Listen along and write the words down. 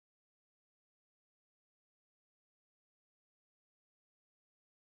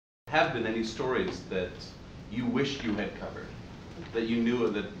have been any stories that you wish you had covered, that you knew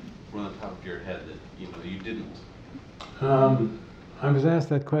that were on the top of your head that you didn't? I was asked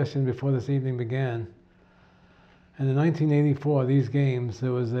that question before this evening began. And in 1984, these games,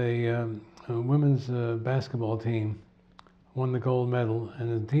 there was a women's basketball team won the gold medal,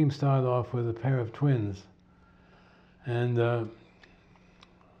 and the team started off with a pair of twins. And the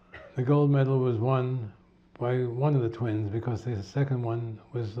gold medal was won by one of the twins because the second one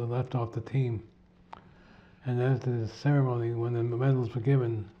was left off the team. And after the ceremony, when the medals were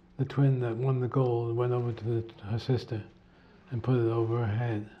given, the twin that won the gold went over to her sister and put it over her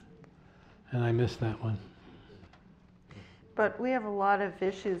head. And I missed that one. But we have a lot of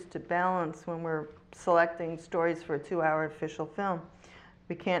issues to balance when we're selecting stories for a 2-hour official film.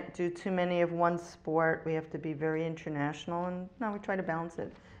 We can't do too many of one sport. We have to be very international, and no, we try to balance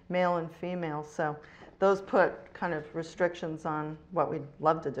it, male and female. So those put kind of restrictions on what we'd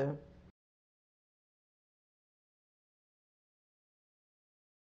love to do.